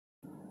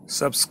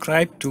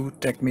Subscribe to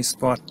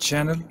TechMeSpot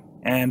channel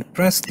and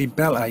press the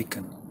bell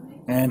icon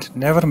and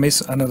never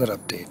miss another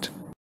update.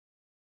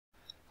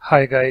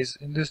 Hi guys,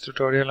 in this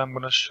tutorial I'm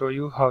going to show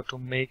you how to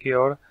make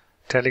your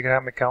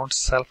Telegram account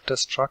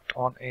self-destruct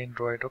on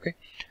Android. Okay,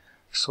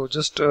 so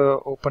just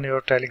open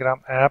your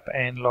Telegram app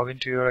and log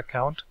into your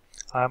account.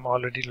 I'm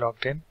already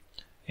logged in,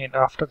 and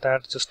after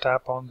that just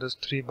tap on these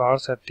three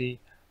bars at the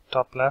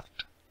top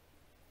left,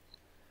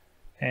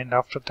 and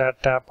after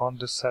that tap on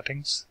this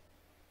settings,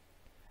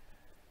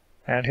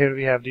 and here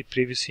we have the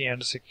privacy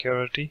and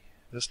security.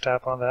 Just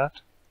tap on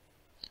that,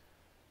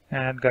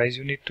 and guys,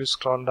 you need to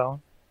scroll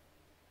down,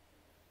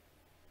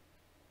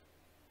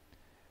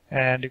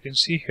 and you can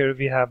see here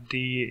we have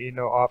the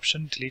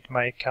option delete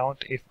my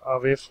account if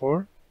away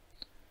for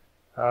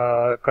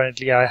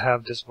currently I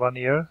have this 1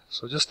 year,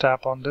 so just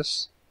tap on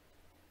this,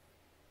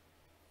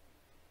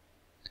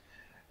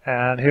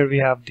 and here we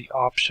have the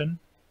option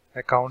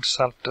account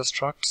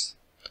self-destructs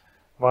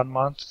 1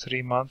 month,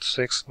 3 months,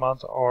 6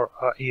 months, or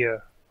a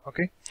year.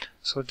 Okay,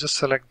 so just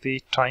select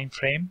the time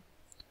frame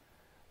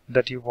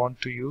that you want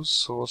to use.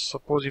 So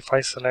suppose if I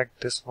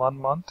select this 1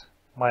 month,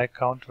 my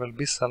account will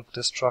be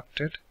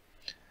self-destructed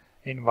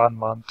in 1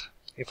 month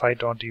if I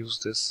don't use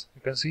this.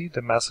 You can see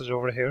the message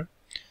over here: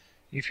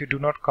 if you do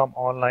not come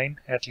online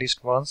at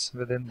least once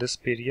within this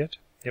period,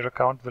 your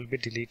account will be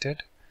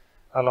deleted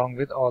along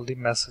with all the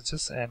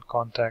messages and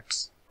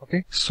contacts.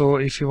 Okay, so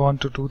if you want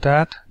to do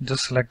that,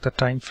 just select the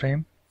time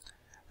frame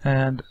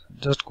and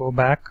just go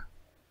back,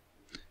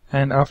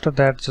 and after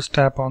that just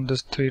tap on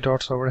this three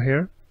dots over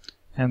here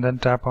and then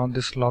tap on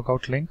this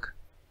logout link.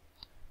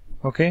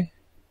 Okay,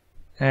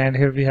 and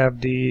here we have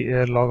the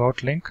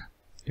logout link.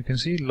 You can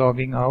see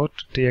logging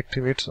out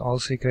deactivates all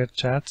secret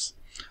chats,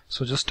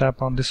 so just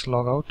tap on this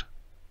logout,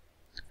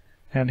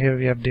 and here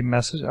we have the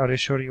message: are you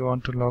sure you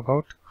want to log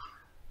out?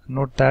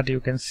 Note that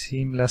you can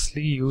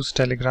seamlessly use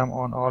Telegram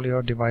on all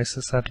your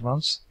devices at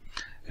once.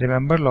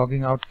 Remember,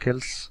 logging out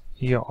kills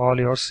all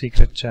your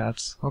secret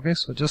chats. Okay,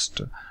 so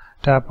just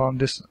tap on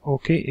this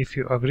OK if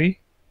you agree.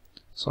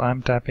 So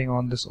I'm tapping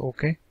on this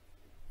OK,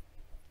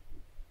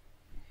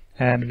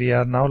 and we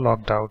are now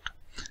logged out.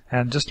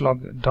 And just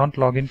don't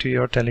log into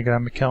your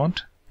Telegram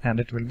account, and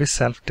it will be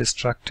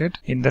self-destructed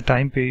in the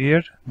time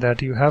period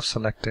that you have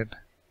selected.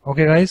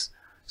 Okay guys,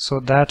 so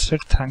that's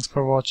it. Thanks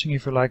for watching.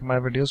 If you like my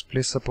videos,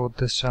 please support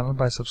this channel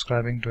by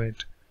subscribing to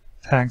it.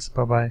 Thanks.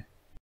 Bye bye.